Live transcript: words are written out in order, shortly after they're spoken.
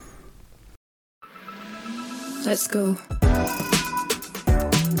Let's go.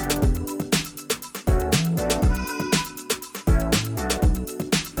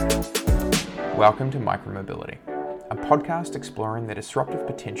 Welcome to Micromobility, a podcast exploring the disruptive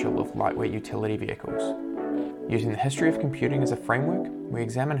potential of lightweight utility vehicles. Using the history of computing as a framework, we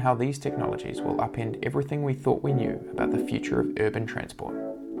examine how these technologies will upend everything we thought we knew about the future of urban transport.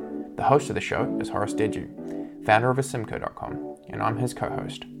 The host of the show is Horace Dediu, founder of Asimco.com, and I'm his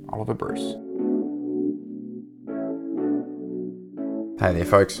co-host, Oliver Bruce. Hey there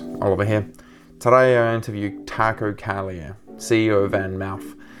folks, Oliver here. Today I interview Taco Kalia, CEO of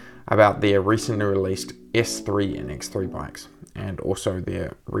VanMoof, about their recently released S3 and X3 bikes, and also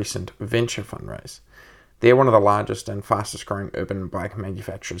their recent venture fundraise. They're one of the largest and fastest growing urban bike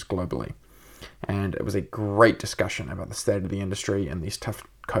manufacturers globally, and it was a great discussion about the state of the industry in these tough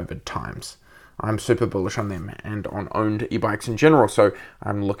COVID times. I'm super bullish on them and on owned e-bikes in general, so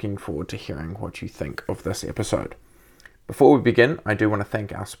I'm looking forward to hearing what you think of this episode. Before we begin, I do want to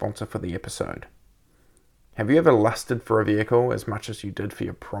thank our sponsor for the episode. Have you ever lusted for a vehicle as much as you did for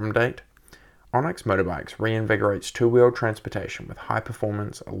your prom date? Onyx Motorbikes reinvigorates two-wheel transportation with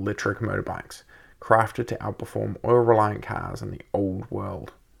high-performance electric motorbikes, crafted to outperform oil-reliant cars in the old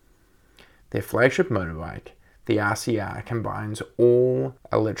world. Their flagship motorbike, the RCR, combines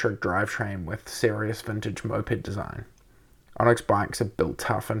all-electric drivetrain with serious vintage moped design. Onyx bikes are built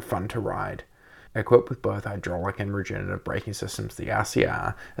tough and fun to ride. Equipped with both hydraulic and regenerative braking systems, the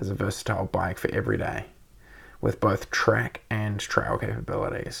RCR is a versatile bike for every day, with both track and trail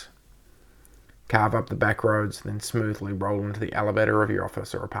capabilities. Carve up the back roads, then smoothly roll into the elevator of your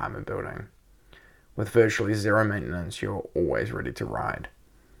office or apartment building. With virtually zero maintenance, you're always ready to ride.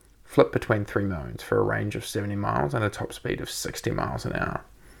 Flip between 3 modes for a range of 70 miles and a top speed of 60 miles an hour.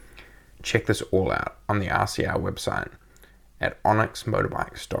 Check this all out on the RCR website at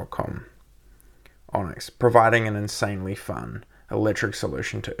onyxmotorbikes.com. Onyx, providing an insanely fun electric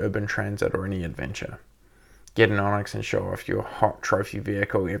solution to urban transit or any adventure. Get an Onyx and show off your hot trophy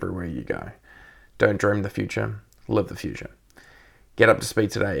vehicle everywhere you go. Don't dream the future, live the future. Get up to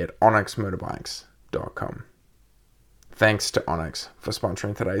speed today at onyxmotorbikes.com. Thanks to Onyx for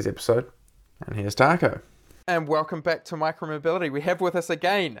sponsoring today's episode. And here's Taco. And welcome back to Micromobility. We have with us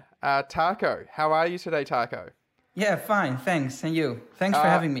again, Taco. How are you today, Taco? Yeah, fine, thanks. And you? Thanks for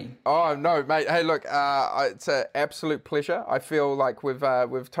having me. Oh, no, mate. Hey, look, it's an absolute pleasure. I feel like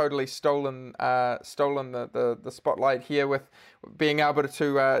we've totally stolen the spotlight here with being able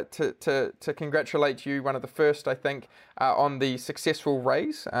to congratulate you, one of the first, I think, on the successful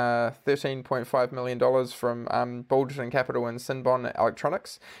raise, $13.5 million from Baldwin Capital and Sinbon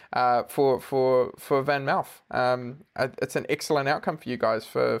Electronics for VanMoof. It's an excellent outcome for you guys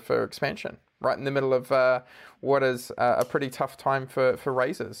for expansion, right in the middle of what is a pretty tough time for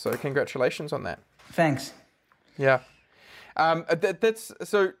raises. So congratulations on that. Thanks. Yeah.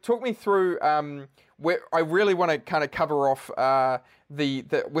 So talk me through where I really want to kind of cover off the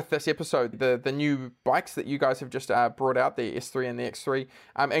with this episode, the new bikes that you guys have just brought out, the S3 and the X3,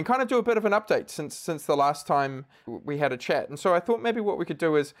 and kind of do a bit of an update since the last time we had a chat. And so I thought maybe what we could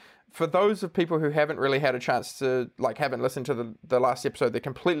do is, for those of people who haven't really had a chance to, haven't listened to the last episode, they're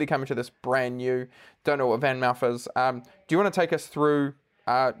completely coming to this brand new, don't know what VanMoof is. Do you want to take us through,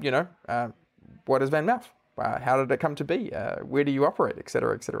 what is VanMoof? How did it come to be? Where do you operate, et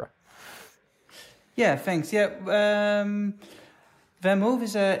cetera, et cetera? Yeah, thanks. Yeah, VanMoof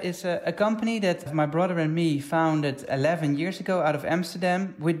is a company that my brother and me founded 11 years ago out of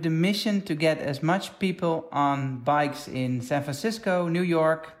Amsterdam, with the mission to get as much people on bikes in San Francisco, New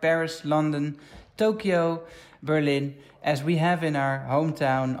York, Paris, London, Tokyo, Berlin, as we have in our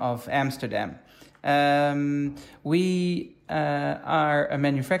hometown of Amsterdam. We are a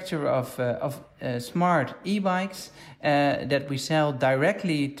manufacturer of smart e-bikes that we sell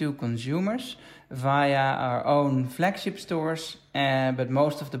directly to consumers via our own flagship stores, but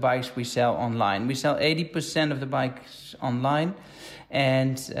most of the bikes we sell online. We sell 80% of the bikes online,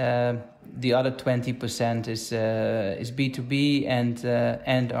 and the other 20% is B2B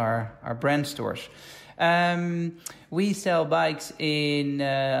and our brand stores. We sell bikes in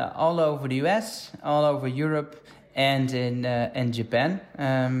all over the US, all over Europe, and in Japan.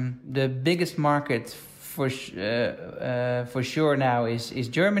 The biggest market for sure now is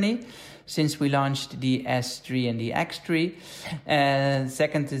Germany, since we launched the S3 and the X3.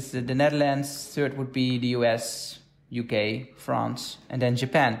 Second is the Netherlands. Third would be the US, UK, France, and then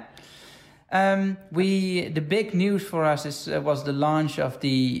Japan. The big news for us was the launch of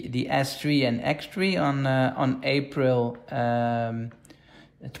the S3 and X3 on April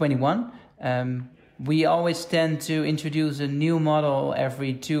 21. We always tend to introduce a new model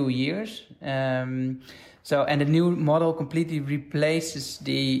every 2 years. And the new model completely replaces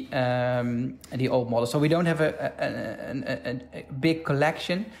the old model. So we don't have a big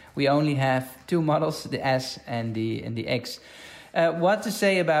collection. We only have 2 models, the S and the X. What to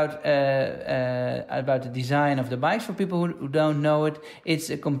say about the design of the bikes for people who don't know it? It's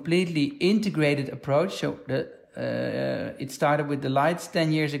a completely integrated approach. So it started with the lights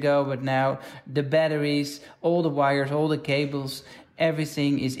 10 years ago, but now the batteries, all the wires, all the cables,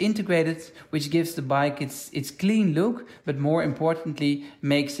 everything is integrated, which gives the bike its clean look, but more importantly,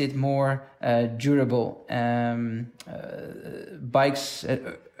 makes it more durable.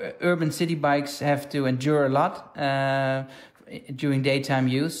 Urban city bikes have to endure a lot during daytime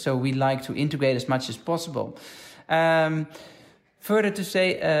use, so we like to integrate as much as possible. Further to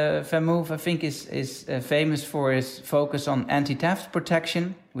say, VanMoof, I think, is famous for its focus on anti-theft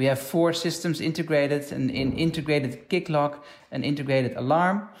protection. We have 4 systems integrated: an integrated kick lock, an integrated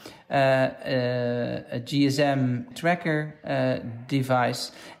alarm, a GSM tracker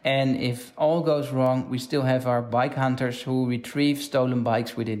device, and if all goes wrong, we still have our bike hunters who retrieve stolen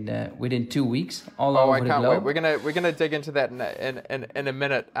bikes within 2 weeks all over the globe. I can't wait. We're gonna dig into that in a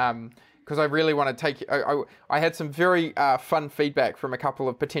minute. Because I really want to take. I had some very fun feedback from a couple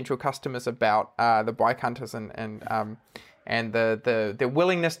of potential customers about the bike hunters and the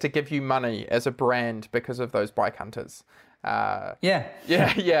willingness to give you money as a brand because of those bike hunters. Yeah.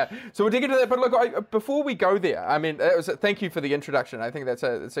 So we'll dig into that. But look, before we go there, I mean, thank you for the introduction. I think that's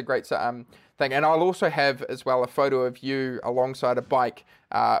a great thing. And I'll also have as well a photo of you alongside a bike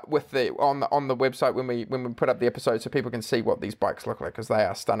with on the website when we put up the episode, so people can see what these bikes look like, because they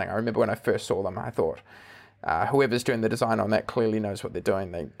are stunning. I remember when I first saw them, I thought, whoever's doing the design on that clearly knows what they're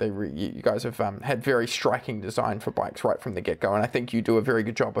doing. You guys have had very striking design for bikes right from the get-go, and I think you do a very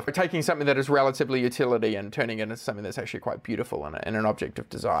good job of taking something that is relatively utility and turning it into something that's actually quite beautiful and an object of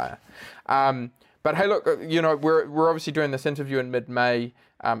desire. But hey, look, we're obviously doing this interview in mid-May.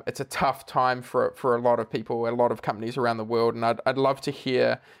 It's a tough time for a lot of people, a lot of companies around the world, and I'd love to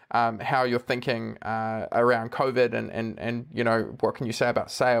hear how you're thinking around COVID and what can you say about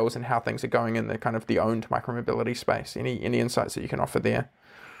sales and how things are going in the kind of the owned micromobility space. Any insights that you can offer there?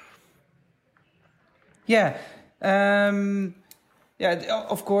 Yeah.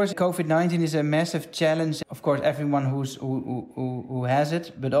 Of course, COVID-19 is a massive challenge. Of course, everyone who has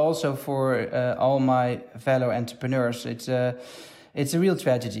it, but also for all my fellow entrepreneurs, it's a real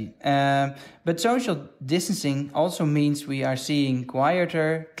tragedy. But social distancing also means we are seeing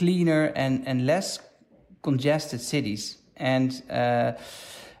quieter, cleaner, and less congested cities. And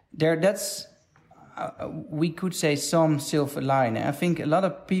we could say some silver lining. I think a lot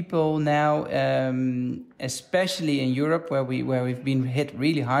of people now, especially in Europe, where we've been hit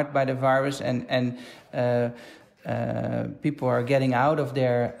really hard by the virus, and people are getting out of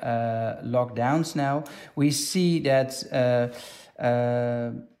their lockdowns now. We see that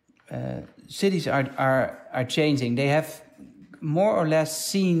cities are changing. They have more or less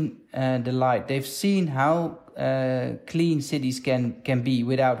seen the light. They've seen how clean cities can be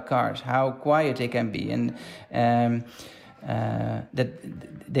without cars, how quiet they can be, and that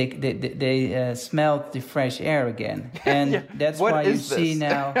they smelled the fresh air again, and that's why you see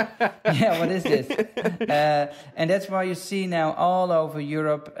now. What is this? And that's why you see now all over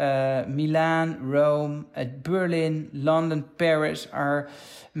Europe, Milan, Rome, Berlin, London, Paris are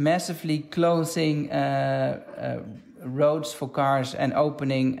massively closing roads for cars and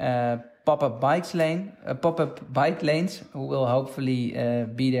opening pop-up bike lanes, who will hopefully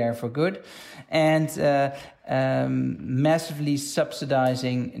be there for good, and massively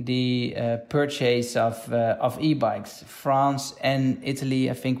subsidizing the purchase of e-bikes. France and Italy,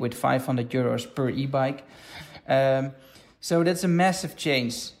 I think, with €500 per e-bike. So that's a massive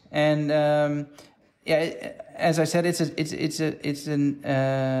change, and as I said, it's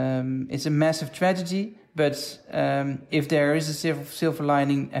a massive tragedy. But if there is a silver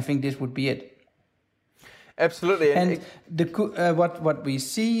lining, I think this would be it. Absolutely. And what we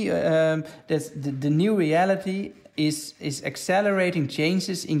see, the new reality is accelerating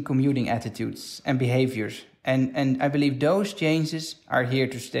changes in commuting attitudes and behaviors. And I believe those changes are here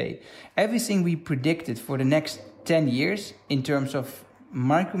to stay. Everything we predicted for the next 10 years in terms of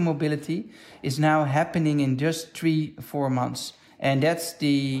micromobility is now happening in just 3-4 months. And that's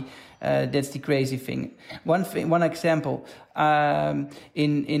the crazy thing. One example,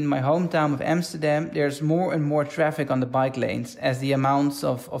 in my hometown of Amsterdam, there's more and more traffic on the bike lanes as the amounts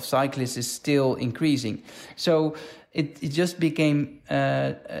of cyclists is still increasing. So it just becomes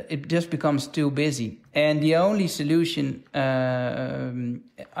too busy. And the only solution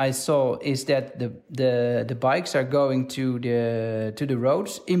I saw is that the bikes are going to the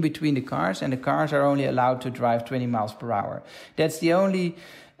roads in between the cars, and the cars are only allowed to drive 20 miles per hour. That's the only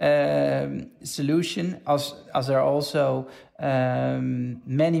solution, as there are also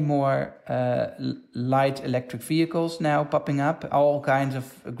many more light electric vehicles now popping up. All kinds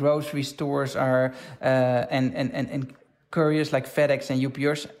of grocery stores are and couriers like FedEx and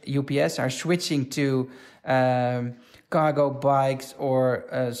UPS are switching to cargo bikes or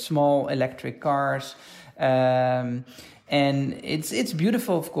small electric cars. And it's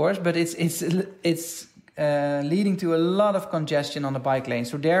beautiful, of course, but it's leading to a lot of congestion on the bike lane.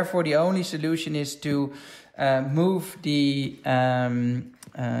 So therefore, the only solution is to move the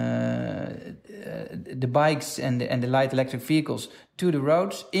bikes and the light electric vehicles to the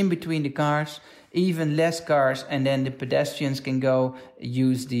roads in between the cars, even less cars, and then the pedestrians can go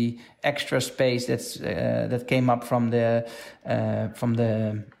use the extra space that came up from the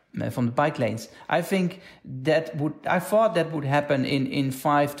bike lanes. I thought that would happen in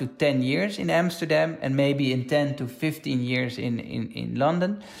 5 to 10 years in Amsterdam, and maybe in 10 to 15 years in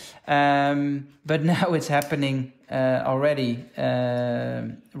London. But now it's happening already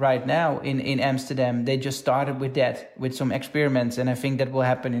right now in Amsterdam. They just started with some experiments, and I think that will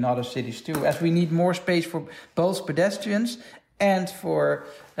happen in other cities too, as we need more space for both pedestrians and for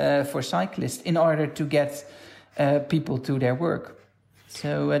cyclists in order to get people to their work.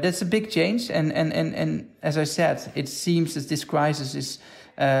 So that's a big change, and as I said, it seems that this crisis is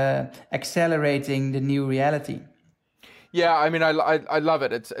accelerating the new reality. Yeah, I mean, I love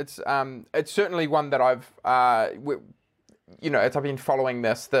it. It's certainly one that I've as I've been following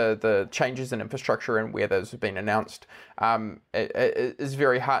the changes in infrastructure and where those have been announced, it is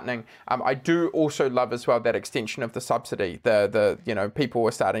very heartening. I do also love as well that extension of the subsidy. The people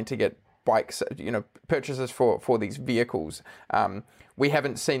are starting to get bikes, purchases for these vehicles. We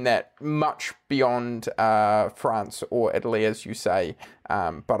haven't seen that much beyond France or Italy, as you say,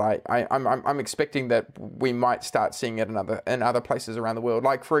 but I'm expecting that we might start seeing it in other places around the world.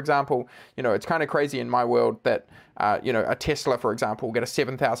 Like, for example, it's kind of crazy in my world that a Tesla, for example, will get a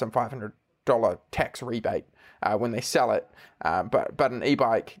 $7,500 tax rebate when they sell it, but an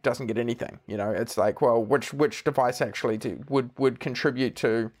e-bike doesn't get anything. It's like, well, which device actually would contribute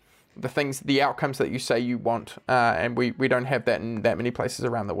to the outcomes that you say you want, and we don't have that in that many places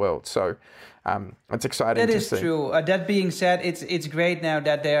around the world. So it's exciting to see. That is true. That being said, it's great now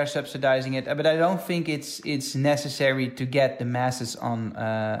that they are subsidizing it, but I don't think it's necessary to get the masses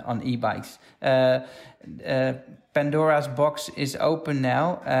on e-bikes. Pandora's box is open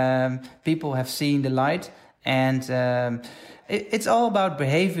now. People have seen the light, and it's all about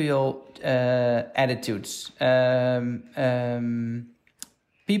behavioral attitudes.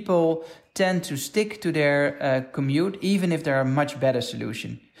 People tend to stick to their commute, even if there are much better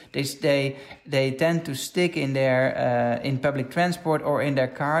solutions. They tend to stick in their in public transport or in their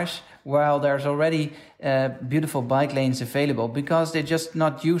cars while there's already beautiful bike lanes available, because they're just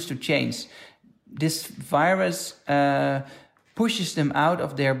not used to change. This virus pushes them out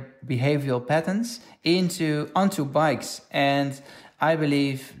of their behavioral patterns onto bikes, and I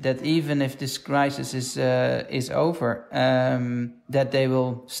believe that even if this crisis is over, that they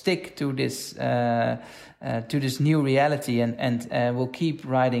will stick to this new reality and will keep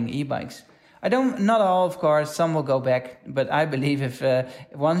riding e-bikes. Not all, of course. Some will go back, but I believe if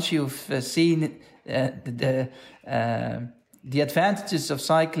once you've seen the advantages of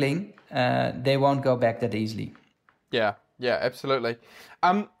cycling, they won't go back that easily. Yeah, absolutely.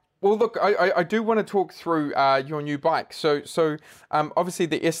 Well, look, I do want to talk through your new bike. So obviously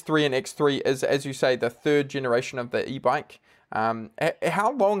the S3 and X3 is, as you say, the third generation of the e-bike.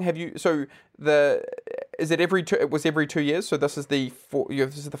 How long have you? So it was every 2 years. So this is the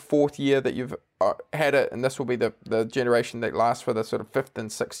fourth year that you've had it, and this will be the generation that lasts for the sort of fifth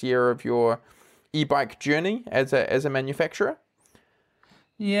and sixth year of your e-bike journey as a manufacturer.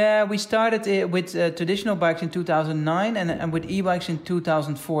 Yeah, we started with traditional bikes in 2009 and with e-bikes in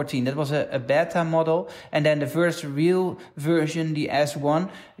 2014. That was a beta model. And then the first real version, the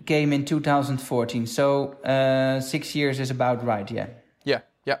S1, came in 2014. So 6 years is about right, yeah.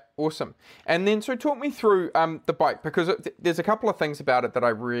 Yeah, awesome. And then, so talk me through the bike, because there's a couple of things about it that I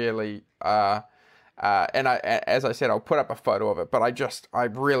really... as I said, I'll put up a photo of it, but I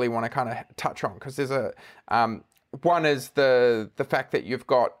really want to kind of touch on, because there's one is the fact that you've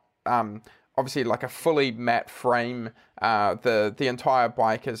got obviously like a fully matte frame. The entire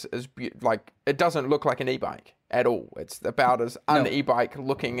bike is like, it doesn't look like an e-bike at all. It's about as un-e-bike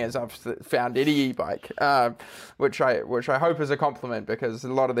looking as I've found any e-bike, which I hope is a compliment, because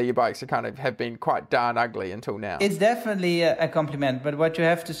a lot of the e-bikes have been quite darn ugly until now. It's definitely a compliment, but what you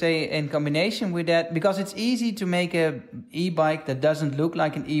have to say in combination with that, because it's easy to make a e-bike that doesn't look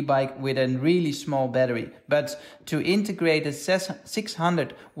like an e-bike with a really small battery, but to integrate a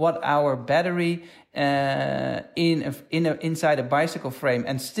 600 watt-hour battery inside a bicycle frame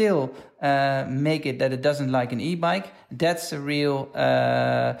and still make it that it doesn't like an e-bike, that's a real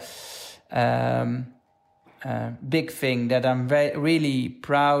big thing that I'm really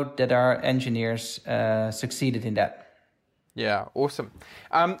proud that our engineers succeeded in that. Yeah, awesome.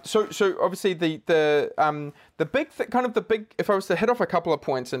 So obviously the big if I was to hit off a couple of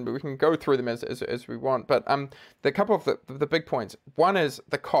points, and we can go through them as we want, but the couple of the big points. One is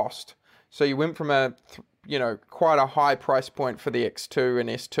the cost. So you went from quite a high price point for the X2 and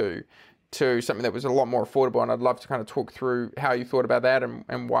S2 to something that was a lot more affordable, and I'd love to kind of talk through how you thought about that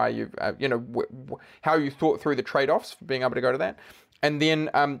and why you've how you thought through the trade-offs for being able to go to that, and then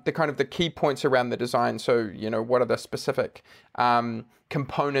the key points around the design. So what are the specific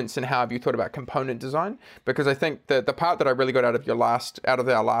components, and how have you thought about component design? Because I think the part that I really got out of our last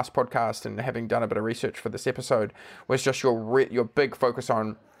podcast, and having done a bit of research for this episode, was just your big focus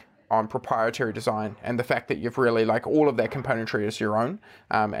on proprietary design, and the fact that you've really, like, all of that componentry is your own,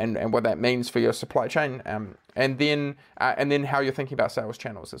 and what that means for your supply chain, and then how you're thinking about sales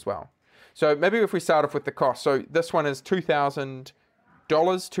channels as well. So maybe if we start off with the cost. So this one is $2,000,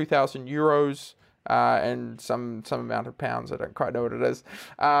 €2,000, and some amount of pounds. I don't quite know what it is.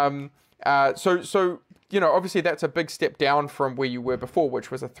 So obviously that's a big step down from where you were before,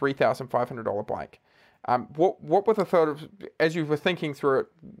 which was a $3,500 bike. What were the thought of, as you were thinking through it?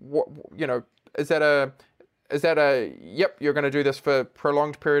 Is that a yep, you're going to do this for a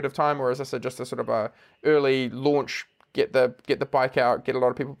prolonged period of time, or is this just a sort of a early launch, get the bike out, get a lot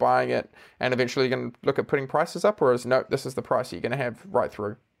of people buying it, and eventually you're going to look at putting prices up, or this is the price you're going to have right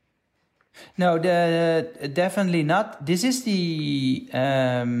through? No, definitely not. This is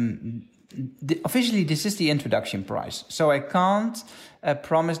officially this is the introduction price, so I can't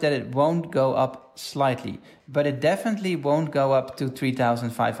promise that it won't go up slightly, but it definitely won't go up to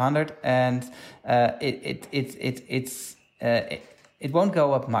 3,500, and it won't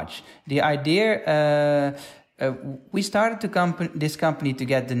go up much. The idea, we started this company to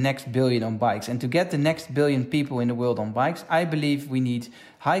get the next billion on bikes, and to get the next billion people in the world on bikes, I believe we need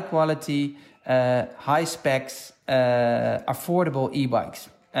high quality, high specs, affordable e-bikes.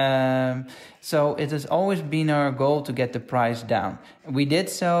 So it has always been our goal to get the price down. We did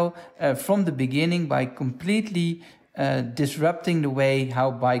so from the beginning by completely disrupting the way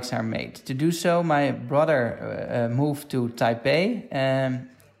how bikes are made. To do so, my brother moved to Taipei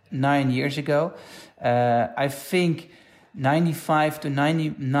 9 years ago. I think 95 to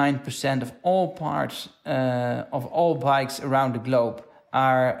 99% of all parts of all bikes around the globe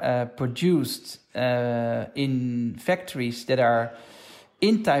are produced in factories that are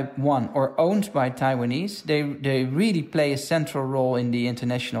in Taiwan or owned by Taiwanese. They really play a central role in the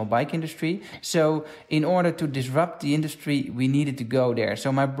international bike industry. So in order to disrupt the industry, we needed to go there.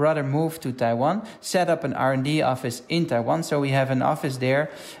 So my brother moved to Taiwan, set up an R&D office in Taiwan. So we have an office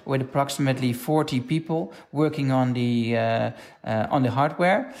there with approximately 40 people working on the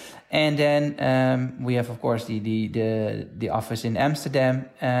hardware. And then we have, of course, the office in Amsterdam,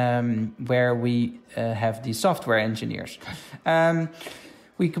 where we have the software engineers.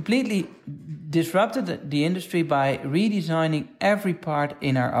 We completely disrupted the industry by redesigning every part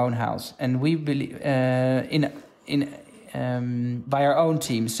in our own house, and we believe by our own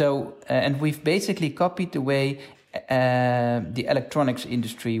team. So, and we've basically copied the way the electronics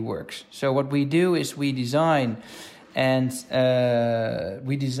industry works. So, what we do is we design and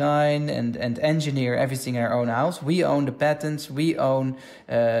engineer everything in our own house. We own the patents, we own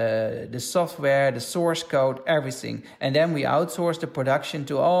the software, the source code, everything. And then we outsource the production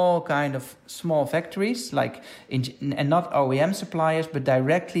to all kind of small factories, and not OEM suppliers, but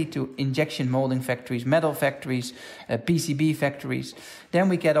directly to injection molding factories, metal factories, PCB factories. Then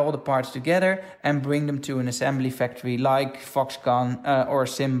we get all the parts together and bring them to an assembly factory like Foxconn or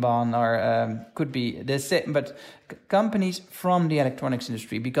Simban, or could be the same, but companies from the electronics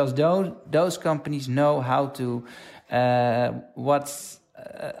industry, because those companies know how to what's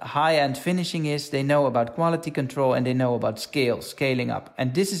high-end finishing is. They know about quality control, and they know about scaling up.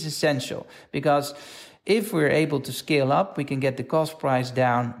 And this is essential, because If we're able to scale up, we can get the cost price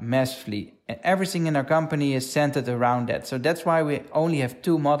down massively. And everything in our company is centered around that. So that's why we only have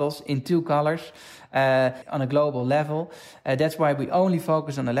 2 models in 2 colors on a global level. That's why we only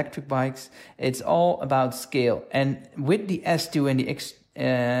focus on electric bikes. It's all about scale. And with the S2 and the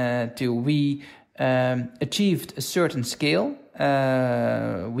X2, we achieved a certain scale.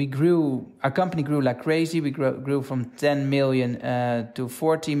 Our company grew like crazy. We grew from 10 million to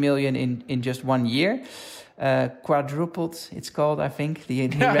 40 million in just 1 year. Quadrupled, it's called, I think, the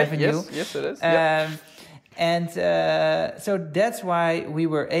revenue. Yes, it is. Yep. So that's why we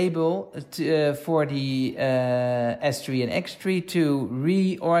were able to, for the S3 and X3 to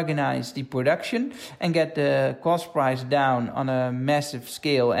reorganize the production and get the cost price down on a massive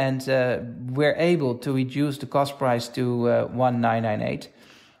scale. And we're able to reduce the cost price to 1,998.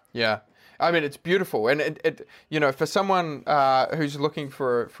 Yeah. I mean, it's beautiful. And it for someone who's looking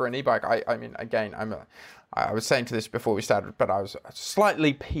for an e-bike, I mean, again, I was saying to this before we started, but I was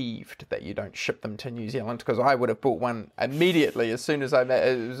slightly peeved that you don't ship them to New Zealand, because I would have bought one immediately as soon as it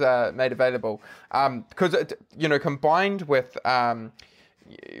was made available. Because, combined with, and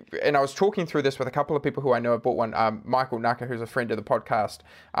I was talking through this with a couple of people who I know have bought one. Michael Naka, who's a friend of the podcast,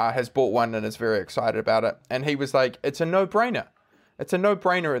 has bought one and is very excited about it. And he was like, it's a no-brainer. It's a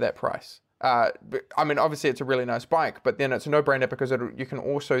no-brainer at that price. I mean, obviously it's a really nice bike, but then it's a no-brainer because you can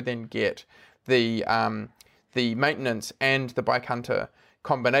also then get the maintenance and the Bike Hunter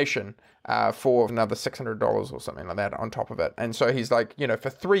combination for another $600 or something like that on top of it. And so he's like, for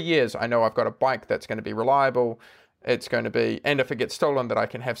 3 years, I know I've got a bike that's going to be reliable. It's going to be, and if it gets stolen, that I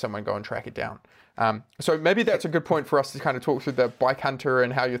can have someone go and track it down. So maybe that's a good point for us to kind of talk through the Bike Hunter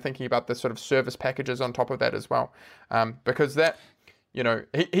and how you're thinking about the sort of service packages on top of that as well. Because that,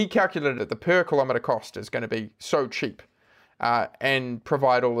 he calculated that the per kilometer cost is going to be so cheap. And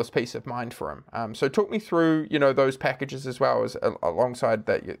provide all this peace of mind for him. So talk me through, those packages as well as alongside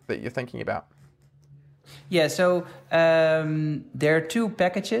that you're thinking about. Yeah, so there are 2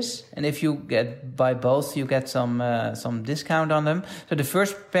 packages, and if you buy both, you get some discount on them. So the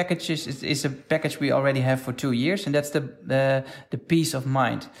first package is a package we already have for 2 years, and that's the peace of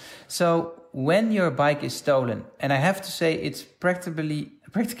mind. So when your bike is stolen, and I have to say it's practically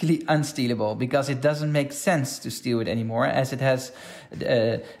unstealable, because it doesn't make sense to steal it anymore, as it has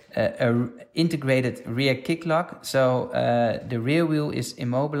a integrated rear kick lock. So the rear wheel is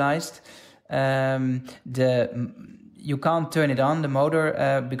immobilized. You can't turn it on, the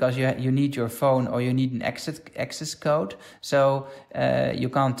motor, because you need your phone or you need an access code. So you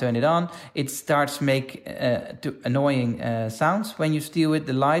can't turn it on. It starts make annoying sounds when you steal it.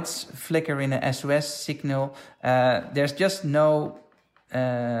 The lights flicker in an SOS signal. There's just no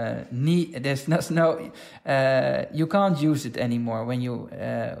you can't use it anymore when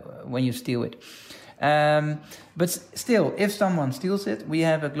you steal it. But still, if someone steals it, we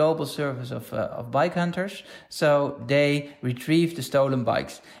have a global service of bike hunters. So they retrieve the stolen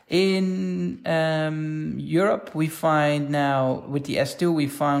bikes. In Europe, we find now, with the S2, we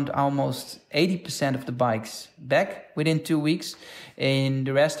found almost 80% of the bikes back within 2 weeks. In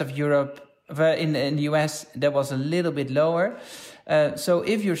the rest of Europe, in the US, that was a little bit lower. So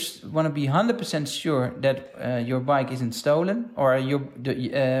if you want to be 100% sure that your bike isn't stolen, or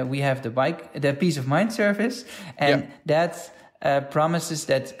we have the peace of mind service, and that promises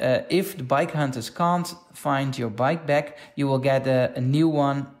that if the bike hunters can't find your bike back, you will get a new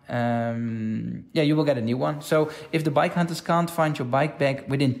one. You will get a new one. So if the bike hunters can't find your bike back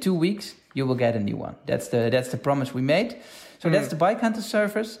within 2 weeks, you will get a new one. That's the promise we made. So that's the Bike Hunter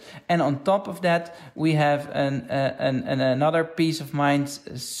service, and on top of that, we have another peace of mind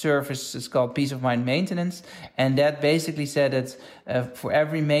service. It's called Peace of Mind Maintenance, and that basically said that for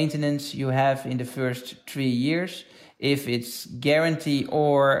every maintenance you have in the first 3 years, if it's guarantee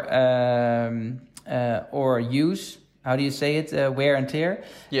or use, how do you say it? Wear and tear.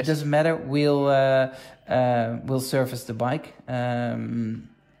 Yes. It doesn't matter. We'll service the bike.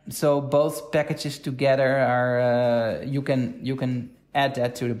 So both packages together are you can add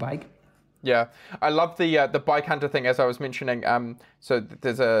that to the bike. Yeah, I love the Bike Hunter thing, as I was mentioning. So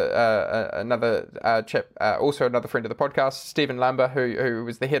there's another chap, also another friend of the podcast, Stephen Lumber, who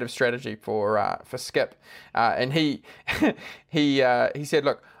was the head of strategy for Skip, and he said,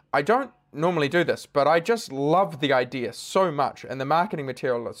 look, I don't normally do this, but I just love the idea so much, and the marketing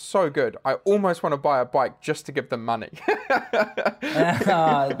material is so good. I almost want to buy a bike just to give them money.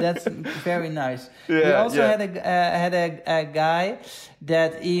 That's very nice. Yeah, we also had a guy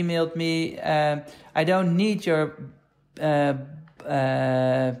that emailed me. I don't need your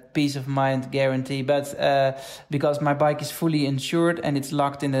peace of mind guarantee, but because my bike is fully insured and it's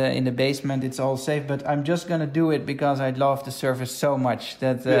locked in the basement, it's all safe. But I'm just gonna do it because I love the service so much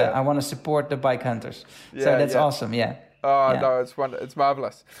that I want to support the bike hunters. So that's awesome. Yeah. Oh no, it's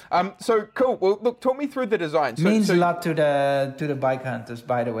marvelous. So cool. Well, look, talk me through the design. Means a lot to the bike hunters,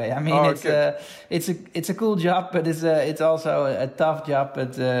 by the way. I mean, it's a cool job, but it's also a tough job.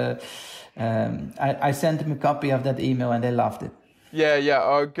 But I sent them a copy of that email and they loved it. Yeah.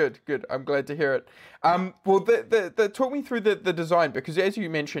 Oh, good. I'm glad to hear it. Well, talk me through the design, because as you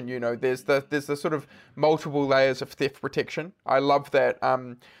mentioned, there's the sort of multiple layers of theft protection. I love that.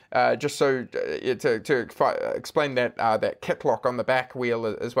 Just so to explain that kick lock on the back wheel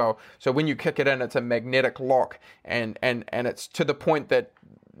as well. So when you kick it in, it's a magnetic lock, and it's to the point that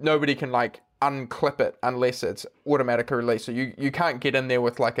nobody can like unclip it unless it's automatic release. So you can't get in there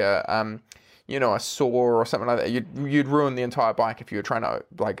with like a saw or something like that. You'd ruin the entire bike if you were trying to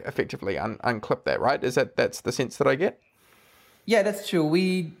like effectively unclip that, right? That's the sense that I get? Yeah, that's true.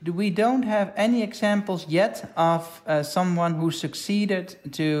 We don't have any examples yet of someone who succeeded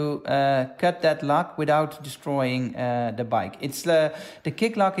to cut that lock without destroying the bike. It's the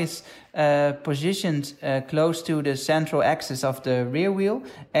kick lock is positioned close to the central axis of the rear wheel,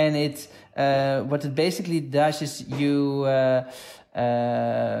 and it's what it basically does is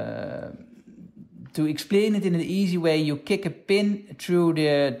to explain it in an easy way, you kick a pin through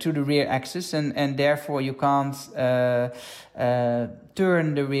the rear axis, and therefore you can't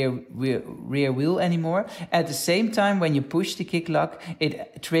turn the rear wheel anymore. At the same time, when you push the kick lock,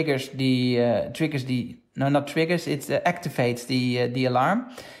 it activates the alarm.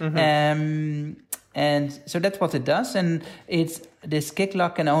 Mm-hmm. And so that's what it does. And this kick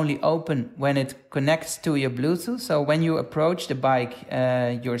lock can only open when it connects to your Bluetooth. So when you approach the bike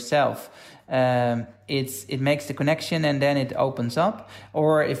yourself, it makes the connection and then it opens up.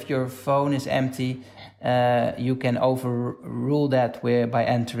 Or if your phone is empty, you can overrule that by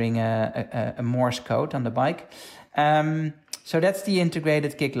entering a Morse code on the bike. So that's the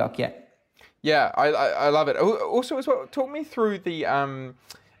integrated kick lock. Yeah, I love it. Also, as well, talk me through the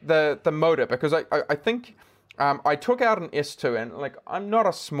motor, because I think I took out an S2, and like I'm not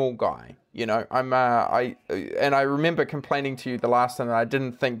a small guy, I remember complaining to you the last time that I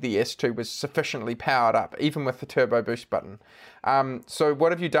didn't think the S2 was sufficiently powered up, even with the turbo boost button. So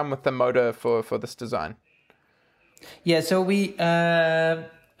what have you done with the motor for this design? Yeah, so we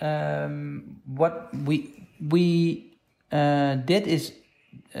what we did is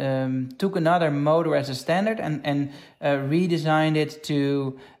took another motor as a standard and redesigned it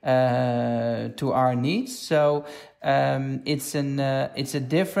to our needs. So it's a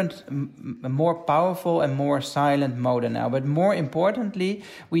different, more powerful and more silent motor now. But more importantly,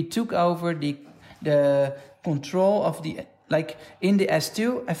 we took over the control of the. Like in the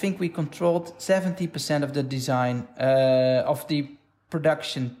S2, I think we controlled 70% of the design of the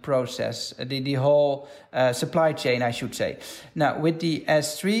production process, the whole supply chain, I should say. Now, with the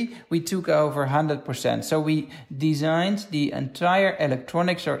S3, we took over 100%. So we designed the entire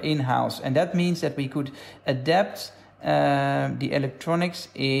electronics are in-house. And that means that we could adapt the electronics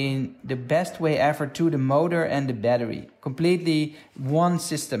in the best way ever to the motor and the battery. Completely one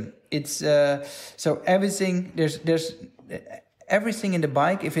system. It's so everything, there's everything in the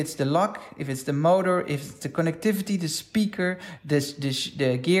bike, if it's the lock, if it's the motor, if it's the connectivity, the speaker, the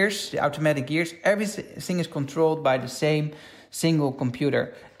gears, the automatic gears, everything is controlled by the same single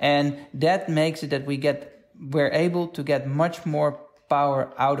computer. And that makes it that we're able to get much more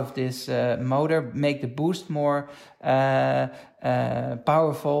power out of this motor, make the boost more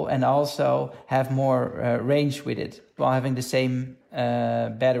powerful, and also have more range with it while having the same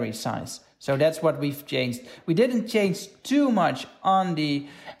battery size. So that's what we've changed. We didn't change too much on the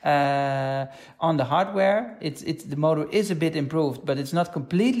hardware. The motor is a bit improved, but it's not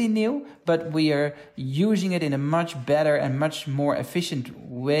completely new. But we are using it in a much better and much more efficient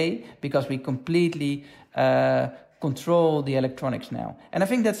way because we completely control the electronics now. And I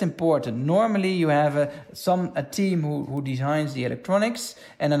think that's important. Normally you have a team who designs the electronics,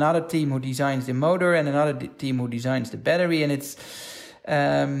 and another team who designs the motor, and another team who designs the battery, and it's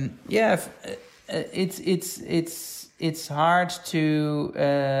hard to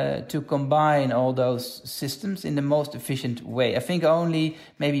combine all those systems in the most efficient way. I think only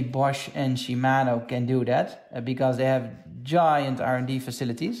maybe Bosch and Shimano can do that because they have giant R&D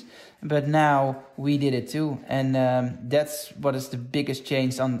facilities. But now we did it too, and that's what is the biggest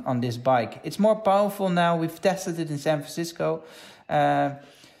change on this bike. It's more powerful now. We've tested it in San Francisco.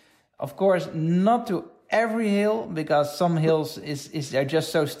 Of course, not to every hill, because some hills are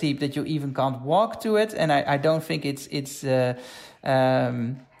just so steep that you even can't walk to it, and I don't think it's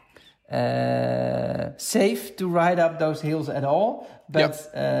safe to ride up those hills at all.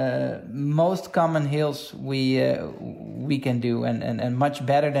 But most common hills we can do, and much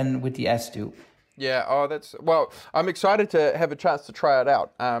better than with the S2. Yeah, I'm excited to have a chance to try it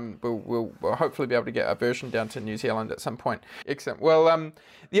out. We'll hopefully be able to get a version down to New Zealand at some point. Excellent. Well,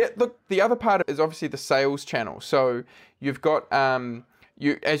 look, the other part is obviously the sales channel. So you've got,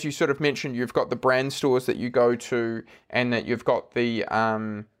 as you sort of mentioned, you've got the brand stores that you go to, and that you've got the,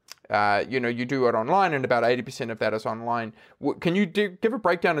 you do it online, and about 80% of that is online. Can you give a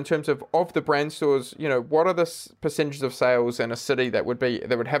breakdown in terms of the brand stores? What are the percentages of sales in a city that would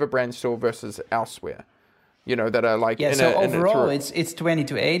have a brand store versus elsewhere? That are like overall it's 20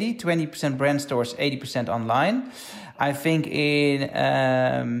 to 80, 20% brand stores, 80% online. I think in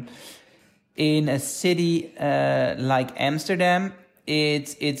a city like Amsterdam,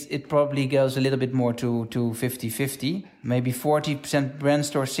 it probably goes a little bit more to 50-50, maybe 40% brand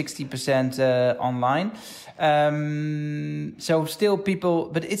store, 60% online. So still people,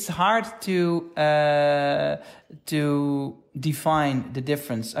 but it's hard to define the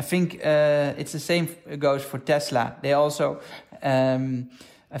difference. I think it's the same goes for Tesla. They also,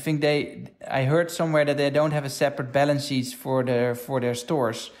 I think I heard somewhere that they don't have a separate balance sheets for their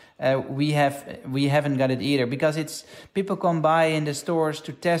stores. We haven't got it either, because it's people come by in the stores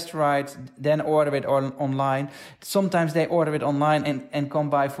to test ride, then order it online. Sometimes they order it online and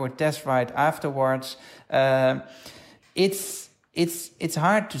come by for a test ride afterwards. It's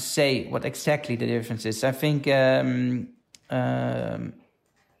hard to say what exactly the difference is. I think,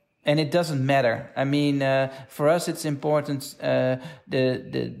 and it doesn't matter. I mean, for us, it's important. The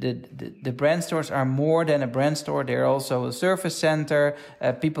brand stores are more than a brand store. They're also a service center.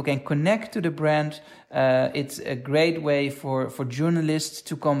 People can connect to the brand. It's a great way for journalists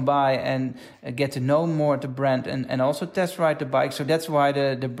to come by and get to know more the brand and also test ride the bike. So that's why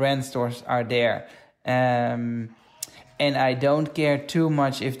the brand stores are there. And I don't care too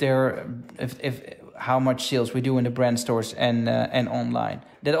much if how much sales we do in the brand stores and online.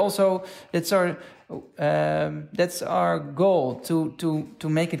 That's our goal, to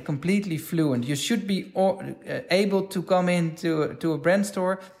make it completely fluent. You should be able to come into a brand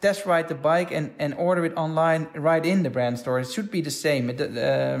store, test ride the bike, and order it online right in the brand store. It should be the same.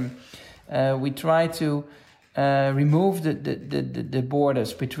 We try to remove the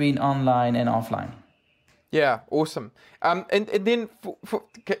borders between online and offline. Yeah, awesome. And then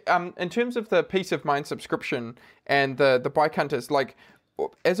in terms of the Peace of Mind subscription and the Bike Hunters, like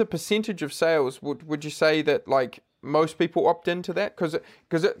as a percentage of sales, would you say that like most people opt into that? Because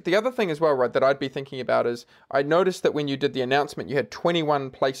the other thing as well, right, that I'd be thinking about is I noticed that when you did the announcement, you had 21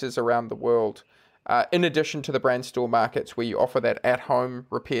 places around the world, in addition to the brand store markets, where you offer that at-home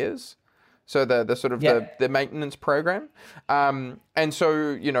repairs. So the sort of the maintenance program. And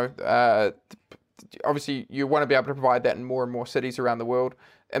so, obviously you want to be able to provide that in more and more cities around the world,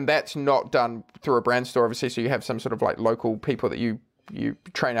 and that's not done through a brand store, obviously. So you have some sort of like local people that you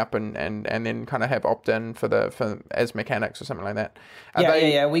train up and then kind of have opt-in for as mechanics or something like that.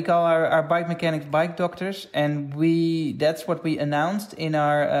 We call our bike mechanics bike doctors, and that's what we announced in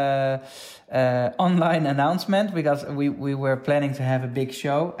our online announcement, because we were planning to have a big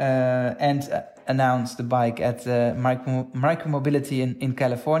show and announce the bike at Micromobility in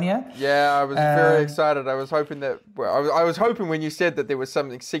California. Yeah, I was very excited. I was hoping I was hoping when you said that there was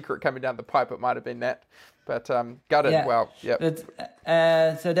something secret coming down the pipe, it might have been that. But got it. Yeah. Well, yeah. But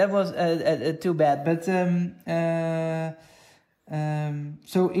so that was too bad. But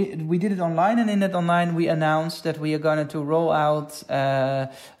we did it online, and in that online we announced that we are going to roll out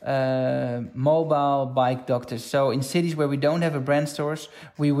mobile bike doctors. So in cities where we don't have a brand stores,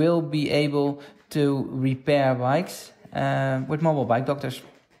 we will be able to repair bikes with mobile bike doctors.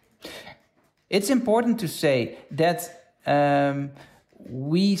 It's important to say that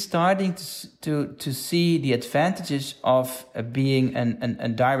we starting to see the advantages of being a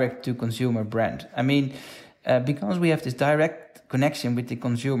direct to consumer brand. I mean, because we have this direct connection with the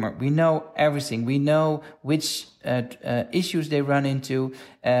consumer, we know everything. We know which issues they run into,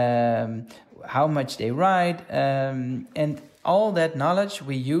 how much they ride, and all that knowledge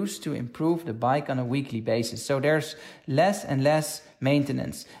we use to improve the bike on a weekly basis. So there's less and less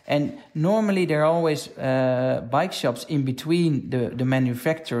maintenance. And normally there are always bike shops in between the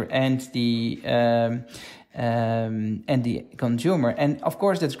manufacturer and the consumer. And of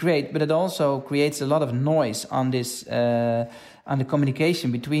course that's great, but it also creates a lot of noise on this the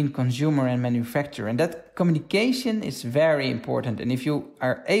communication between consumer and manufacturer. And that communication is very important. And if you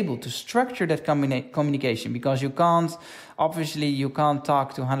are able to structure that communication, because you can't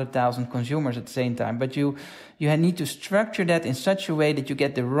talk to 100,000 consumers at the same time, but you need to structure that in such a way that you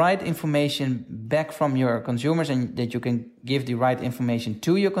get the right information back from your consumers and that you can give the right information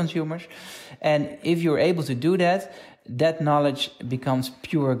to your consumers. And if you're able to do that, that knowledge becomes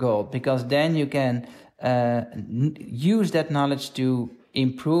pure gold, because then you can use that knowledge to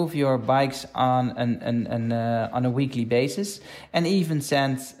improve your bikes on a weekly basis, and even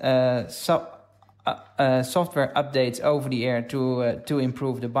send software updates over the air to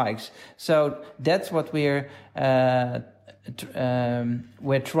improve the bikes. So that's what we're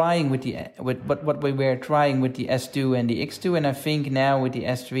trying with what we were trying with the S2 and the X2, and I think now with the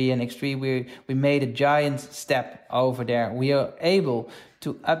S3 and X3 we made a giant step over there. We are able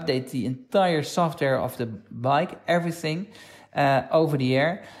to update the entire software of the bike, everything over the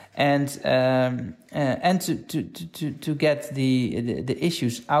air, and to get the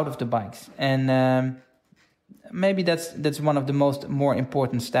issues out of the bikes. And maybe that's one of the more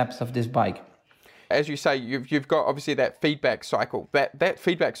important steps of this bike. As you say, you've got obviously that feedback cycle. That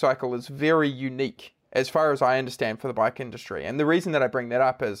feedback cycle is very unique, as far as I understand, for the bike industry. And the reason that I bring that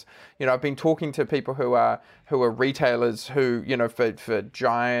up is, I've been talking to people who are retailers who, for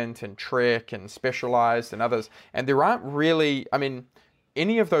Giant and Trek and Specialized and others, and there aren't really,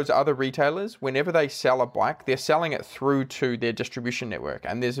 any of those other retailers, whenever they sell a bike, they're selling it through to their distribution network.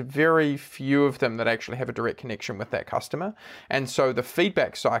 And there's very few of them that actually have a direct connection with that customer. And so the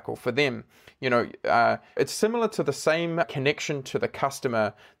feedback cycle for them, it's similar to the same connection to the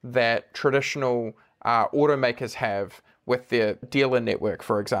customer that traditional automakers have with their dealer network,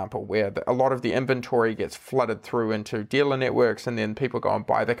 for example, where a lot of the inventory gets flooded through into dealer networks, and then people go and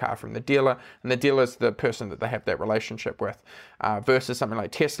buy the car from the dealer, and the dealer's the person that they have that relationship with, versus something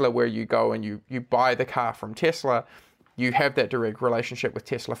like Tesla, where you go and you buy the car from Tesla. You have that direct relationship with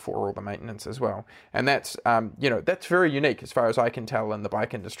Tesla for all the maintenance as well. And that's, that's very unique as far as I can tell in the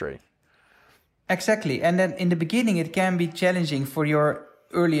bike industry. Exactly. And then in the beginning, it can be challenging for your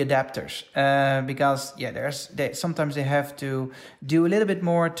early adapters, because sometimes they have to do a little bit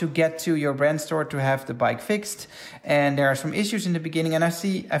more to get to your brand store to have the bike fixed, and there are some issues in the beginning. And I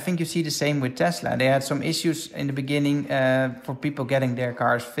think you see the same with Tesla. They had some issues in the beginning for people getting their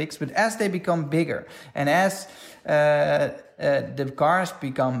cars fixed, but as they become bigger and as the cars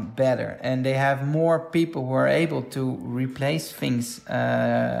become better and they have more people who are able to replace things,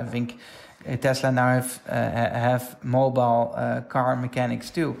 I think Tesla now have mobile car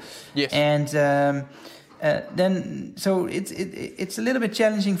mechanics too. Yes. And then so it's a little bit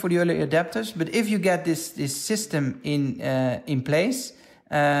challenging for the early adapters. But if you get this system in place,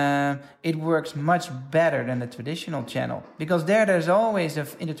 it works much better than the traditional channel, because there's always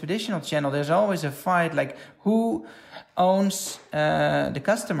in the traditional channel there's always a fight, like who owns the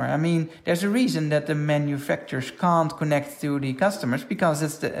customer. There's a reason that the manufacturers can't connect to the customers, because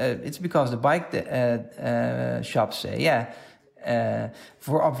it's because the bike shops say,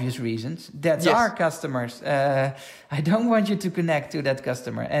 for obvious reasons, that's yes. our customers. I don't want you to connect to that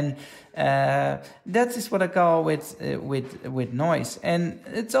customer, and that is what I call with noise. And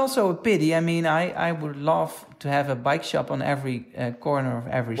it's also a pity. I would love to have a bike shop on every corner of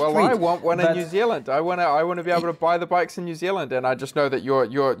every street. Well, I want one in New Zealand. I want to be able to buy the bikes in New Zealand, and I just know that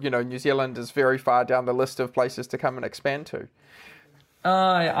New Zealand is very far down the list of places to come and expand to.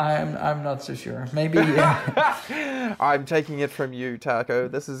 I'm not so sure. Maybe. I'm taking it from you, Taco.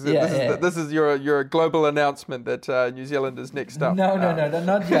 This is your global announcement that New Zealand is next up. No,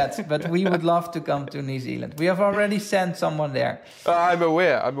 not yet. But we would love to come to New Zealand. We have already sent someone there. I'm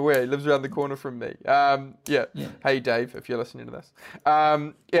aware. He lives around the corner from me. Hey, Dave, if you're listening to this.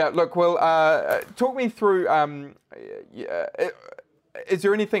 Look, well, talk me through. Is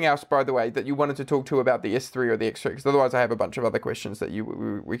there anything else, by the way, that you wanted to talk to about the S3 or the X3? Because otherwise I have a bunch of other questions that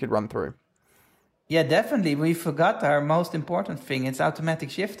we could run through. Yeah, definitely. We forgot our most important thing. It's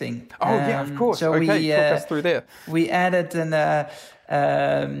automatic shifting. Oh, yeah, of course. So talk us through there. We added a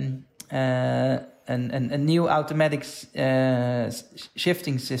new automatic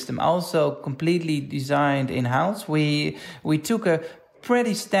shifting system, also completely designed in-house. We took a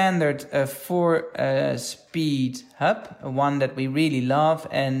pretty standard 4-speed hub, one that we really love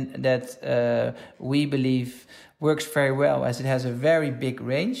and that we believe works very well, as it has a very big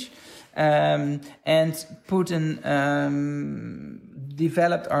range, and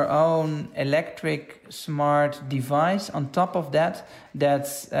developed our own electric smart device on top of that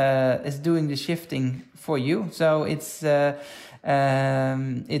is doing the shifting for you. So it's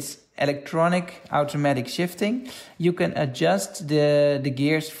It's electronic automatic shifting. You can adjust the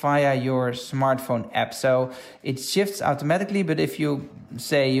gears via your smartphone app. So it shifts automatically, but if you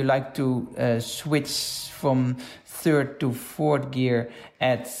say you like to switch from third to fourth gear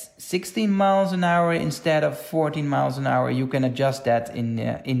at 16 miles an hour instead of 14 miles an hour, you can adjust that in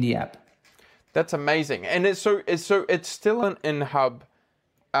the app. That's amazing. And it's still an in-hub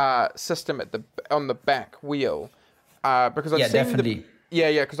system on the back wheel, because I've seen definitely.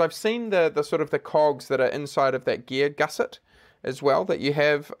 Because I've seen the sort of the cogs that are inside of that gear gusset as well, that you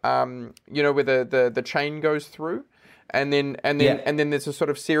have, where the chain goes through, and then there's a sort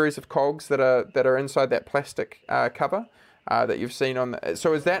of series of cogs that are inside that plastic cover that you've seen on.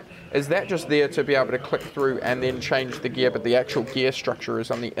 So is that just there to be able to click through and then change the gear, but the actual gear structure is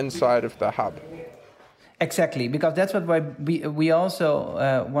on the inside of the hub? Exactly, because that's what we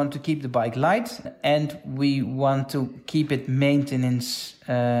also want to keep the bike light, and we want to keep it maintenance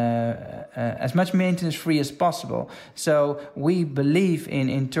as much maintenance free as possible. So we believe in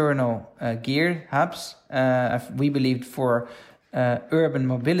internal gear hubs. We believe for urban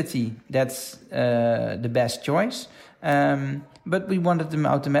mobility that's the best choice. But we wanted them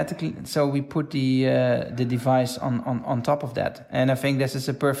automatically, so we put the device on top of that. And I think this is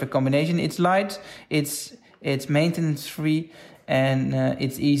a perfect combination. It's light, it's maintenance free, and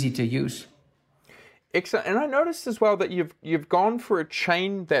it's easy to use. Excellent. And I noticed as well that you've gone for a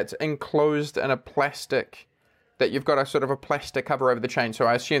chain that's enclosed in a plastic, that you've got a sort of a plastic cover over the chain. So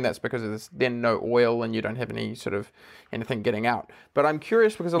I assume that's because there's then no oil and you don't have any sort of anything getting out. But I'm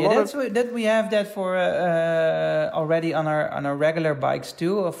curious because that we have that for already on our regular bikes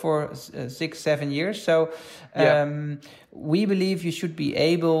too, for 6-7 years. So we believe you should be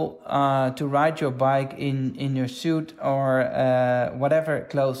able to ride your bike in your suit or whatever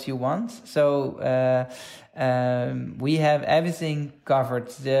clothes you want. So we have everything covered.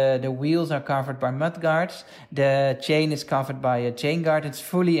 The wheels are covered by mud guards. The chain is covered by a chain guard. It's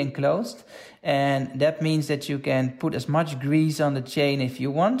fully enclosed. And that means that you can put as much grease on the chain if you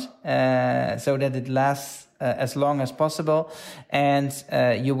want, so that it lasts as long as possible, and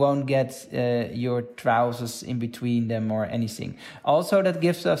you won't get your trousers in between them or anything. Also, that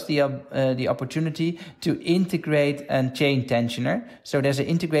gives us the opportunity to integrate a chain tensioner. So there's an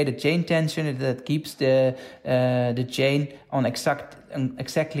integrated chain tensioner that keeps the chain on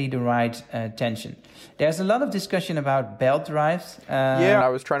exactly the right tension. There's a lot of discussion about belt drives. I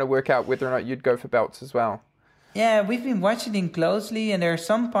was trying to work out whether or not you'd go for belts as well. Yeah, we've been watching them closely, and there are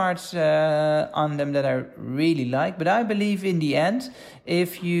some parts on them that I really like. But I believe in the end,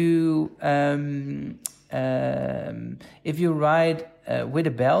 if you ride with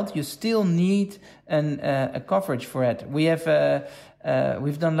a belt, you still need a coverage for it. We've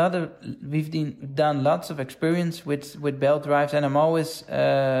done lots of experience with belt drives, and I'm always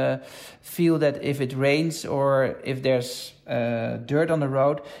feel that if it rains or if there's dirt on the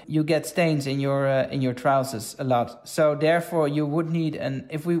road, you get stains in your trousers a lot. So therefore, you would need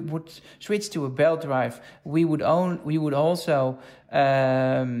if we would switch to a belt drive, we would also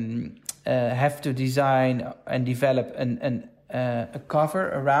have to design and develop a cover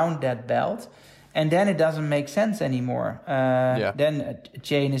around that belt. And then it doesn't make sense anymore. Then a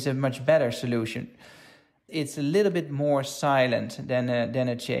chain is a much better solution. It's a little bit more silent than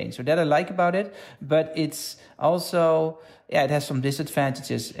a chain. So that I like about it. But it's also, it has some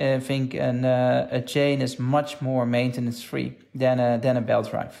disadvantages. I think a chain is much more maintenance free than a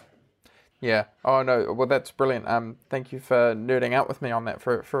belt drive. Yeah. Oh no. Well, that's brilliant. Thank you for nerding out with me on that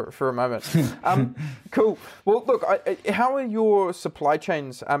for a moment. Cool. Well, look. How are your supply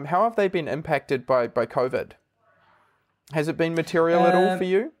chains? How have they been impacted by COVID? Has it been material at all for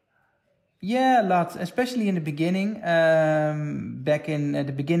you? Yeah, a lot, especially in the beginning. Back in at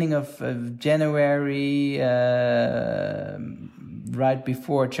the beginning of January, right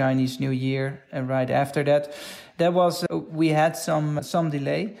before Chinese New Year, and right after that. We had some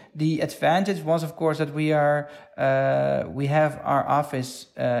delay. The advantage was, of course, that we have our office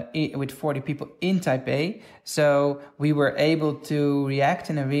with 40 people in Taipei, so we were able to react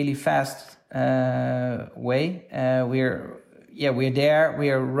in a really fast way. We're there.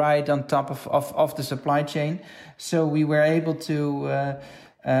 We are right on top of the supply chain, so we were able to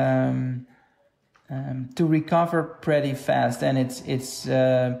recover pretty fast, and it's.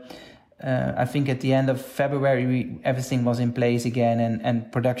 I think at the end of February, everything was in place again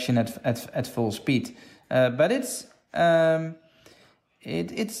and production at full speed. But it's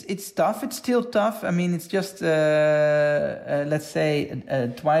tough. It's still tough. I mean, it's just let's say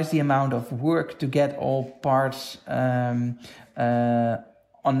twice the amount of work to get all parts on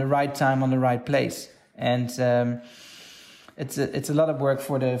the right time, on the right place. And it's a lot of work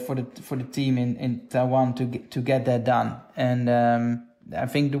for the team in Taiwan to get that done. And I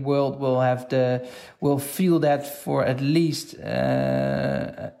think the world will feel that for at least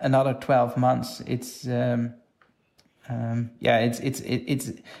another 12 months. It's the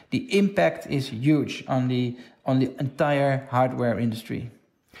impact is huge on the entire hardware industry.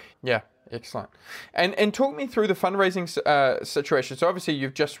 Yeah, excellent. And talk me through the fundraising situation. So obviously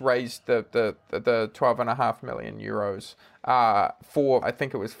you've just raised the 12.5 million euros for, I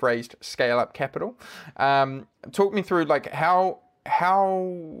think it was phrased, scale up capital. Talk me through like how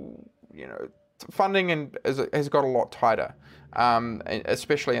funding has got a lot tighter,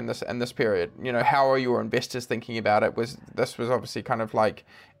 especially in this period. How are your investors thinking about it? This was obviously kind of like,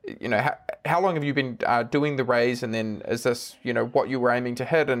 how long have you been doing the raise, and then is this what you were aiming to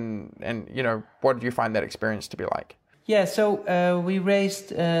hit, and what did you find that experience to be like? Yeah, so we raised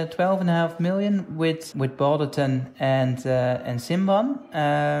 12.5 million with Balderton and Simban.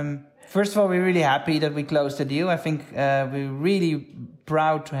 First of all, we're really happy that we closed the deal. I think we're really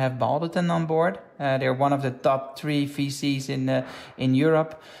proud to have Balderton on board. They're one of the top 3 VCs in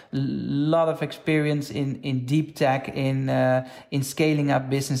Europe. A lot of experience in deep tech, in scaling up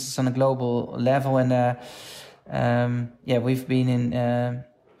businesses on a global level. And we've been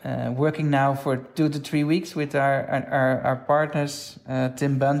working now for 2 to 3 weeks with our partners,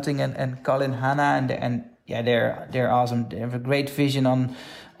 Tim Bunting and Colin Hanna, and they're awesome. They have a great vision on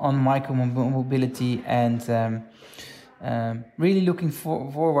micromobility, and really looking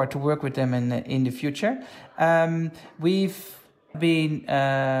forward to work with them in the future. We've been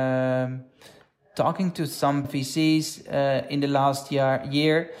talking to some VCs in the last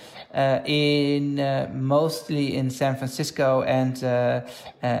year mostly in San Francisco and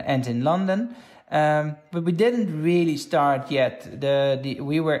in London. But we didn't really start yet.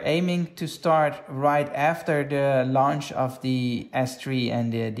 We were aiming to start right after the launch of the S3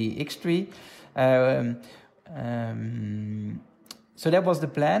 and the X3. So that was the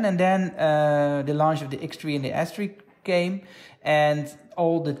plan. And then the launch of the X3 and the S3 came, and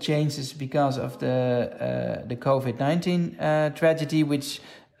all the changes because of the COVID-19 tragedy, which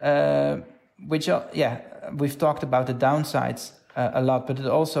we've talked about the downsides a lot, but it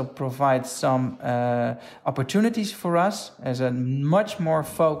also provides some opportunities for us as a much more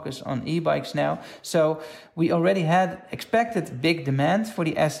focus on e-bikes now. So we already had expected big demand for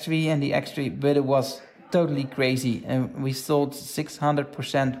the S3 and the X3, but it was totally crazy. And we sold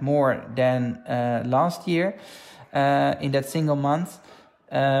 600% more than last year in that single month.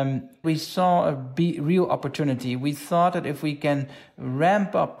 We saw a real opportunity. We thought that if we can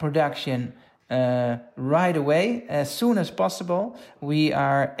ramp up production right away, as soon as possible, we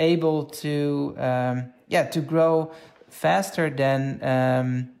are able to grow faster than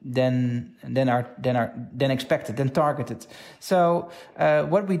expected, than targeted. So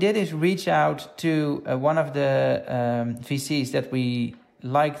what we did is reach out to one of the VCs that we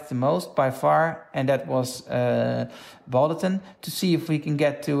liked the most by far, and that was Balderton, to see if we can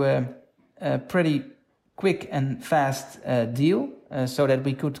get to a pretty quick and fast deal, so that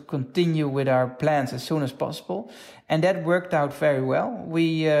we could continue with our plans as soon as possible. And that worked out very well.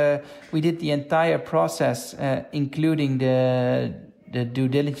 We did the entire process, including the due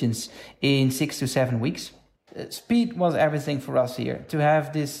diligence, in 6 to 7 weeks. Speed was everything for us here. To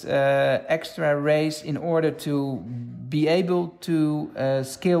have this extra raise in order to be able to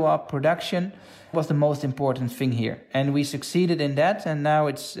scale up production was the most important thing here. And we succeeded in that. And now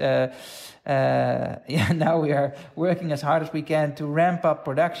it's now we are working as hard as we can to ramp up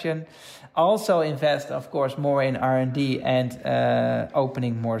production. Also invest, of course, more in R&D and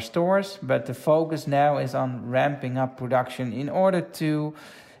opening more stores. But the focus now is on ramping up production in order to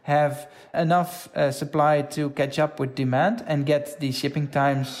have enough supply to catch up with demand and get the shipping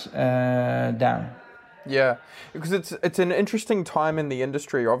times down. Yeah, because it's an interesting time in the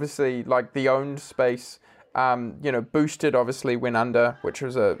industry. Obviously, like the owned space, Boosted obviously went under, which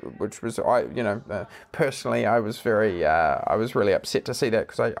was personally I was really upset to see that,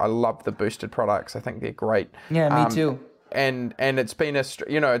 because I love the Boosted products. I think they're great. Yeah, me too. And it's been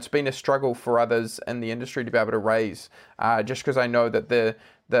a struggle for others in the industry to be able to raise, just because I know that there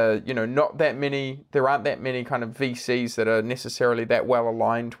aren't that many kind of VCs that are necessarily that well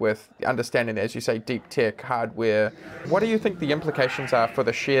aligned with understanding, as you say, deep tech hardware. What do you think the implications are for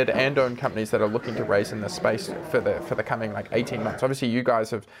the shared and owned companies that are looking to raise in this space for the coming 18 months? Obviously, you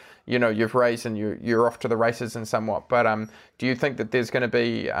guys have, you've raised and you're off to the races in somewhat. But do you think that there's going to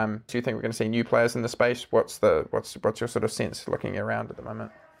be? Do you think we're going to see new players in the space? What's your sort of sense looking around at the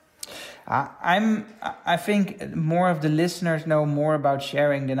moment? I think more of the listeners know more about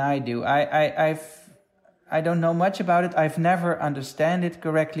sharing than I do. I don't know much about it. I've never understand it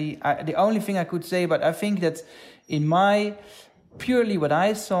correctly. The only thing I could say, but I think that purely what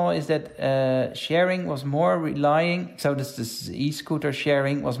I saw is that sharing was more relying. So this e-scooter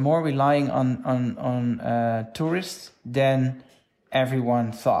sharing was more relying on tourists than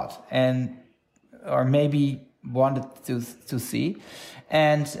everyone thought, or maybe wanted to see,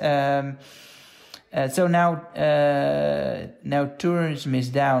 and so now tourism is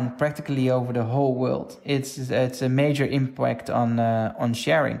down practically over the whole world. It's a major impact on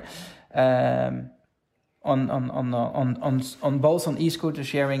sharing. On both on e-scooter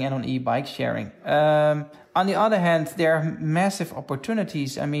sharing and on e-bike sharing. On the other hand, there are massive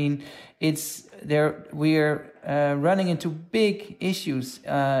opportunities. I mean, we're running into big issues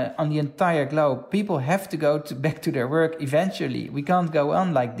on the entire globe. People have to go back to their work eventually. We can't go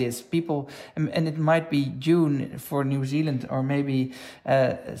on like this. And it might be June for New Zealand, or maybe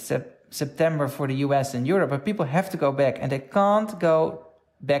September for the US and Europe, but people have to go back, and they can't go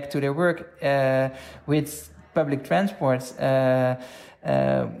back to their work with public transport,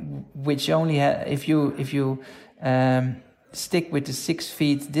 which only if you stick with the 6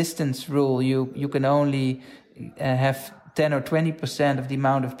 feet distance rule, you can only have 10 or 20% of the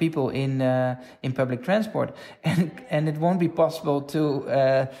amount of people in public transport, and it won't be possible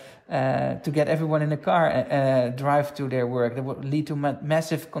to get everyone in a car drive to their work. That would lead to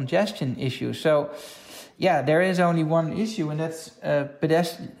massive congestion issues. So. Yeah, there is only one issue, and that's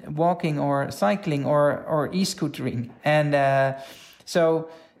walking or cycling or e-scootering. And so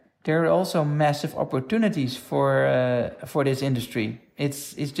there are also massive opportunities for this industry.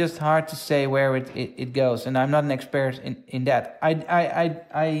 It's just hard to say where it goes, and I'm not an expert in that.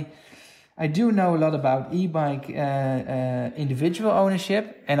 I do know a lot about e-bike individual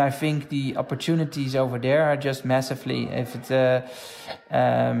ownership, and I think the opportunities over there are just massively. If it's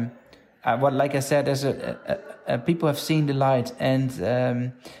like I said, people have seen the light,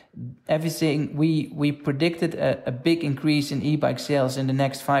 and everything. We predicted a big increase in e-bike sales in the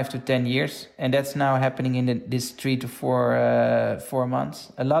next 5 to 10 years, and that's now happening in this 3 to 4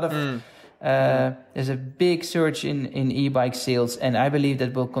 months. A lot of there's a big surge in e-bike sales, and I believe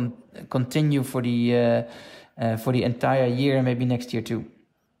that will continue for the entire year, and maybe next year too.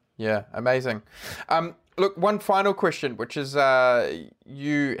 Yeah, amazing. Look, one final question, which is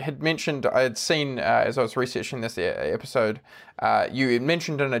you had mentioned, I had seen as I was researching this episode, you had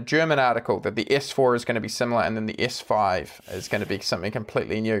mentioned in a German article that the S4 is going to be similar, and then the S5 is going to be something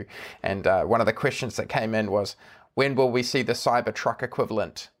completely new. And one of the questions that came in was, when will we see the Cybertruck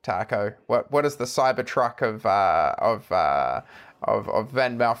equivalent, Taco? What is the Cybertruck of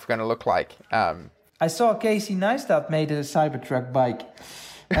Van Mouth going to look like? I saw Casey Neistat made a Cybertruck bike.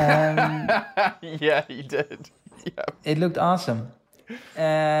 Yeah, he did. Yeah. It looked awesome.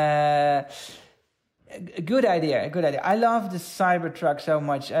 Good idea. I love the Cybertruck so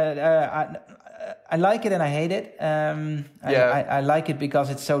much. I like it and I hate it. I like it because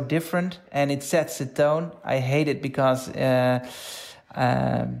it's so different and it sets the tone. I hate it because the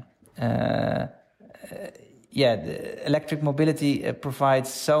electric mobility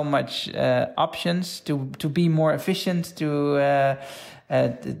provides so much options to be more efficient,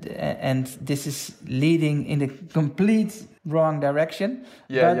 and this is leading in the complete wrong direction.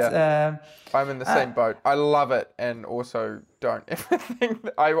 I'm in the same boat. I love it and also don't ever think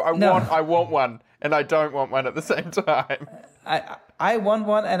that I want one and I don't want one at the same time. I want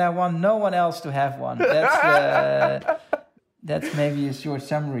one and I want no one else to have one. That's maybe a short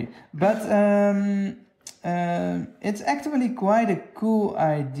summary. But it's actually quite a cool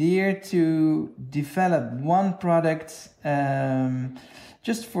idea to develop one product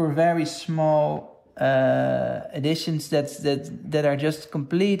just for very small editions that are just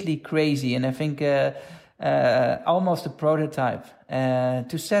completely crazy, and I think almost a prototype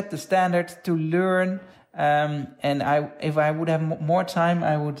to set the standard, to learn. And if I would have more time,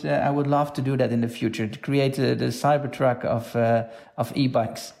 I would love to do that in the future, to create the Cybertruck of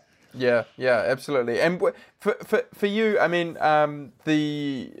e-bikes. Yeah, absolutely. And for you, I mean,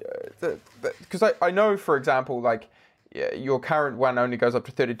 because I know, for example, like your current one only goes up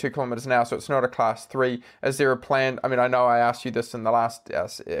to 32 kilometers an hour, so it's not a class 3. Is there a plan? I mean, I know I asked you this in the last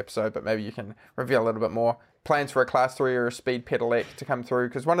episode, but maybe you can reveal a little bit more. Plans for a class 3 or a speed pedelec to come through?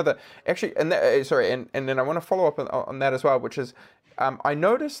 Because one of the and then I want to follow up on that as well, which is I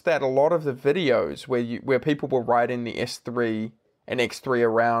noticed that a lot of the videos where people were riding the S3 and X3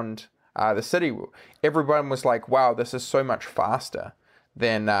 around the city, everyone was like, "Wow, this is so much faster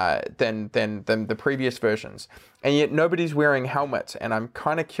than the previous versions," and yet nobody's wearing helmets. And I'm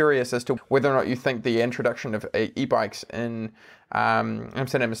kind of curious as to whether or not you think the introduction of e-bikes in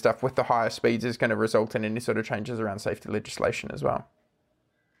Amsterdam and stuff with the higher speeds is going to result in any sort of changes around safety legislation as well.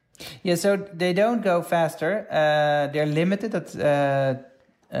 Yeah, so they don't go faster. They're limited at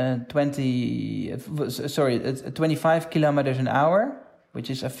 25 kilometers an hour, which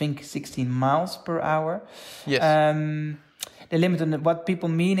is, I think, 16 miles per hour. Yes. The limit on what people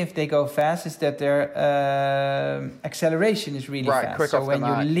mean if they go fast is that their acceleration is really fast. Quick so off when the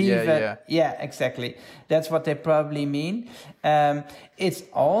you mark. leave yeah, exactly. That's what they probably mean. It's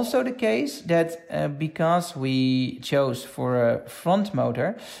also the case that because we chose for a front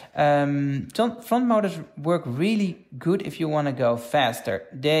motor, front motors work really good if you want to go faster.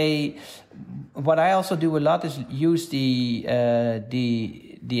 What I also do a lot is use the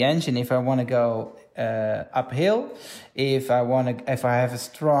engine if I want to go uphill. If I have a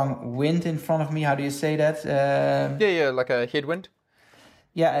strong wind in front of me, how do you say that? Like a headwind.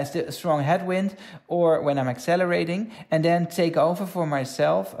 Yeah, a strong headwind, or when I'm accelerating, and then take over for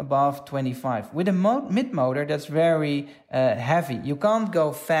myself above 25. With a mid motor, that's very heavy. You can't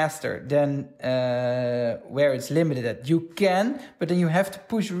go faster than where it's limited at. You can, but then you have to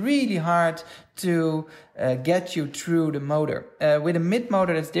push really hard to get you through the motor. With a mid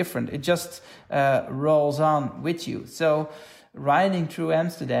motor, that's different. It just rolls on with you. So riding through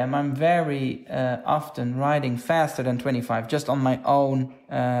Amsterdam, I'm very often riding faster than 25, just on my own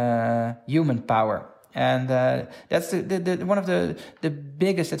human power, and that's one of the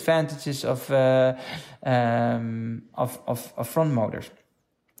biggest advantages of front motors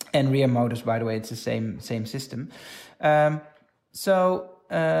and rear motors. By the way, it's the same system.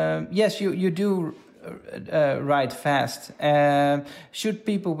 Yes, you do ride fast. Should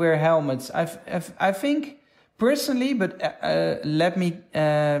people wear helmets? I think. Personally, but let me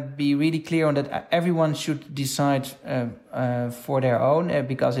be really clear on that. Everyone should decide for their own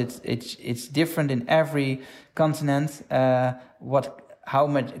because it's different in every continent. How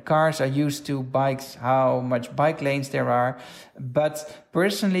much cars are used to bikes, how much bike lanes there are. But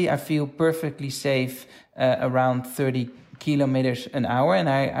personally, I feel perfectly safe around 30 kilometers an hour, and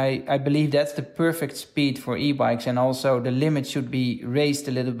I believe that's the perfect speed for e-bikes, and also the limit should be raised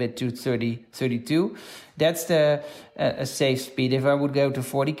a little bit to 32. That's a safe speed. If I would go to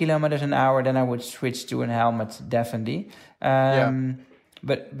 40 kilometers an hour, then I would switch to a helmet, definitely.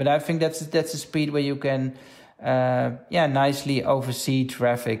 But I think that's a speed where you can nicely oversee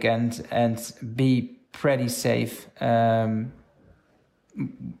traffic and be pretty safe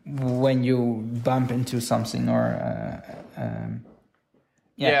when you bump into something or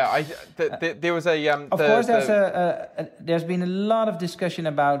there was a of course there's been a lot of discussion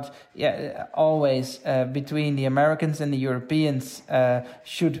about always between the Americans and the Europeans,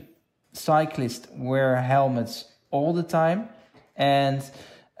 should cyclists wear helmets all the time, and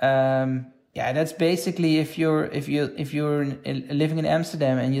that's basically if you're living in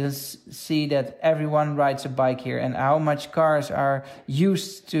Amsterdam and you see that everyone rides a bike here and how much cars are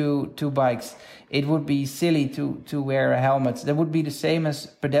used to bikes, it would be silly to wear a helmet. That would be the same as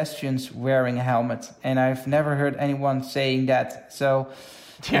pedestrians wearing a helmet, and I've never heard anyone saying that. So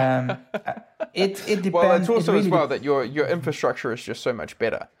it depends. Well, it's also really as well that your infrastructure is just so much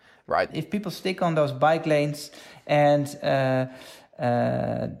better, right? If people stick on those bike lanes and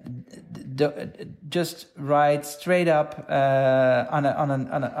just ride straight up on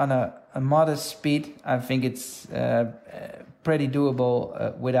a modest speed, I think it's pretty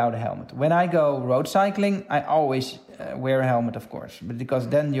doable without a helmet. When I go road cycling, I always wear a helmet, of course, but because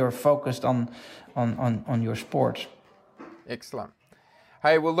then you're focused on your sport. Excellent.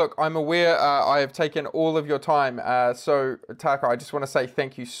 Hey, well, look, I'm aware I have taken all of your time. So, Taco, I just want to say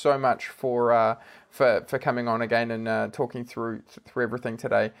thank you so much for coming on again and talking through everything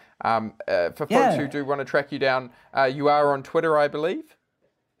today. For folks who do want to track you down, you are on Twitter, I believe.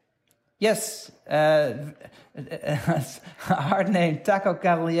 Yes, hard name, Taco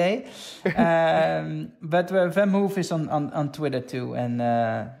Carlier. But VanMoof is on Twitter too. And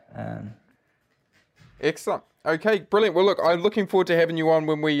excellent. Okay, brilliant. Well, look, I'm looking forward to having you on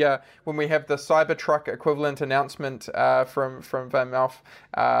when we have the Cybertruck equivalent announcement from Van Malf.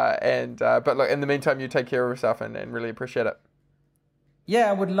 But look, in the meantime, you take care of yourself and really appreciate it.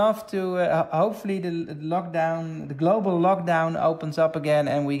 Yeah, I would love to. Hopefully, the global lockdown opens up again,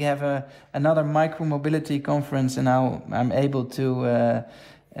 and we have another micro-mobility conference, and now I'm able to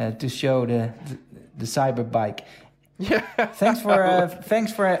show the cyber bike. Yeah. Thanks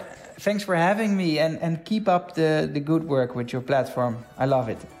for having me, and keep up the good work with your platform. I love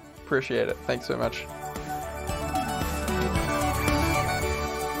it. Appreciate it. Thanks so much.